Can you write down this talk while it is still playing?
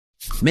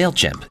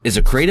Mailchimp is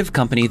a creative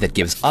company that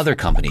gives other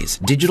companies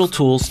digital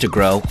tools to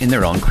grow in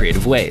their own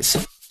creative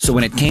ways. So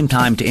when it came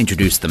time to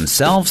introduce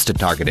themselves to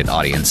targeted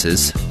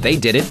audiences, they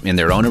did it in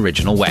their own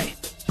original way.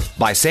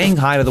 By saying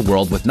hi to the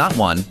world with not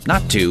one,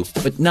 not two,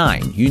 but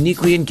 9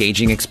 uniquely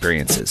engaging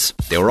experiences.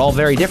 They were all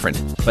very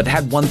different, but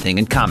had one thing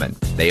in common.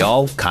 They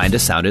all kinda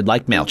sounded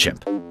like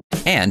Mailchimp.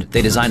 And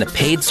they designed a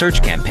paid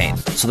search campaign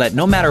so that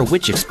no matter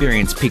which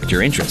experience piqued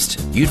your interest,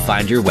 you'd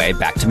find your way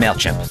back to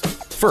Mailchimp.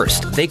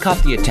 First, they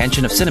caught the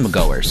attention of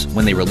cinemagoers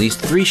when they released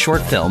 3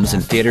 short films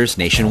in theaters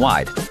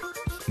nationwide.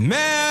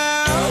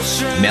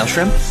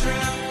 Mailshrimp,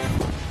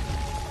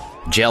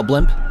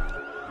 Jailblimp,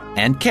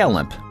 and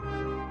Kalelimp.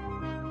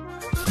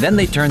 Then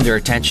they turned their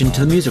attention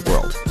to the music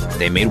world.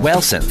 They made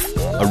whale synth,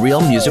 a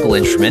real musical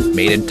instrument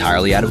made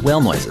entirely out of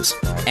whale noises,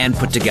 and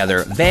put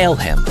together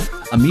Veilhim,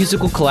 a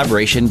musical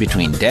collaboration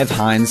between Dev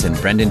Hynes and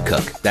Brendan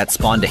Cook that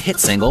spawned a hit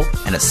single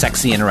and a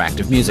sexy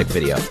interactive music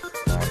video.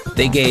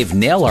 They gave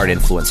nail art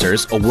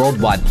influencers a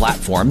worldwide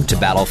platform to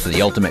battle for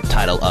the ultimate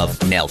title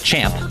of Nail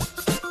Champ,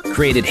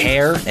 created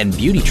hair and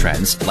beauty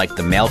trends like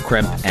the male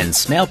crimp and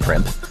snail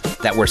crimp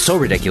that were so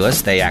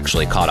ridiculous they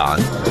actually caught on,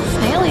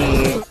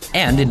 Snaily.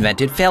 and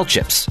invented fail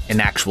chips,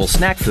 an actual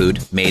snack food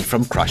made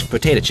from crushed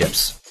potato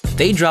chips.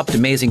 They dropped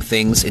amazing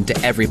things into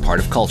every part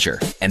of culture,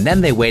 and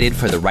then they waited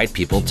for the right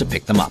people to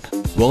pick them up.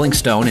 Rolling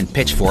Stone and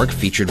Pitchfork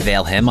featured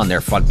Veilhim on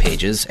their front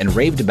pages and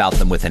raved about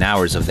them within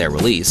hours of their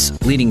release,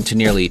 leading to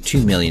nearly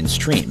 2 million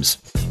streams.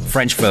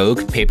 French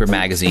Vogue, Paper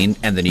Magazine,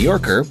 and The New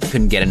Yorker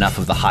couldn't get enough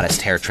of the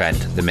hottest hair trend,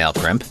 the male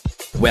crimp.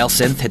 Whale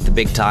synth hit the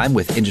big time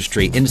with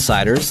industry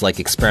insiders like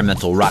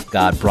experimental rock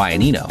god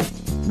Brian Eno.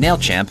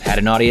 Nailchimp had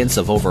an audience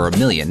of over 1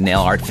 million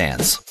nail art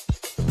fans.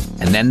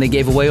 And then they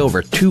gave away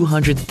over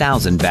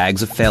 200,000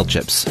 bags of fail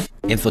chips,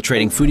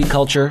 infiltrating foodie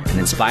culture and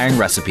inspiring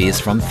recipes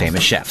from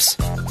famous chefs.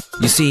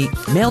 You see,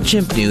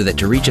 Mailchimp knew that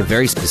to reach a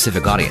very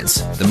specific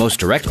audience, the most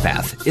direct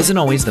path isn't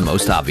always the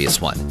most obvious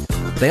one.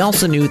 They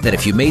also knew that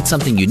if you made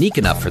something unique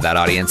enough for that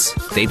audience,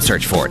 they'd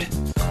search for it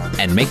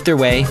and make their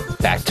way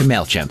back to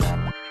Mailchimp,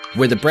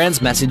 where the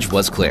brand's message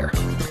was clear.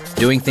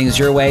 Doing things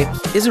your way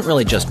isn't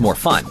really just more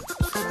fun,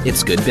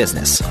 it's good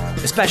business,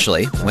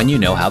 especially when you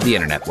know how the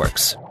internet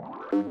works.